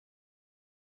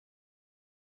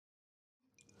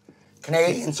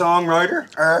Canadian songwriter,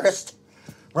 artist,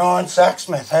 Ron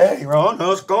Sexsmith. Hey, Ron,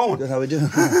 how's it going? Good, how we doing?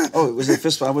 Oh, it was a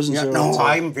fist bump. I wasn't sure. No,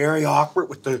 I'm very awkward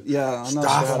with the I'm not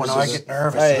stuff sure when I get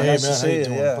nervous. Hey, Hey, nice man, to how see you you.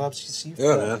 doing, Yeah. Bubs?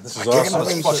 Yeah, man, this is Give awesome.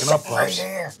 him fucking up, right Bubs.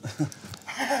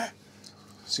 there.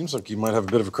 Seems like you might have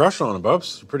a bit of a crush on him,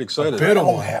 Bubs. You're pretty excited. I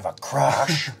don't have a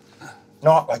crush.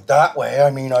 Not like that way.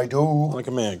 I mean, I do. Like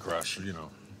a man crush, you know.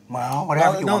 Well,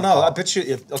 whatever you want. I bet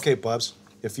you. Okay, Bubs.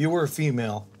 If you were a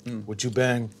female, would you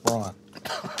bang Ron?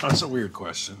 That's a weird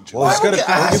question. Well, Why would you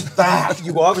ask that?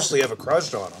 You obviously have a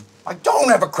crush on him. I don't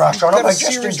have a crush on him. I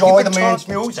just enjoy the man's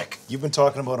music. You've been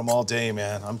talking about him all day,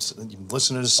 man. You've been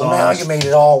listening to his Well, songs. now you made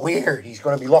it all weird. He's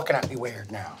going to be looking at me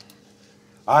weird now.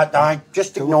 I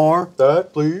just ignore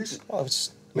that, please. Well,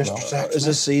 it's, Mr. Sexsmith. Is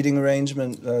this seating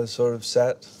arrangement sort of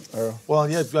set? Or? well,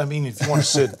 yeah. I mean, if you want to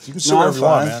sit, you can sit No, wherever you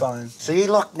want, man. fine. See,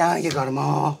 look, now you got him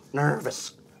all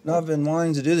nervous. No, I've been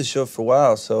wanting to do the show for a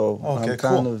while, so Okay, I'm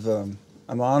kind of,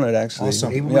 I'm honored actually.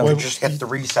 Awesome. He Yeah. would just hit the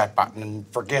reset button and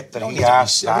forget that Don't he get to be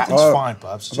asked sick. that. Everything's fine,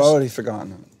 Bubs. I've Just- already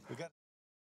forgotten it.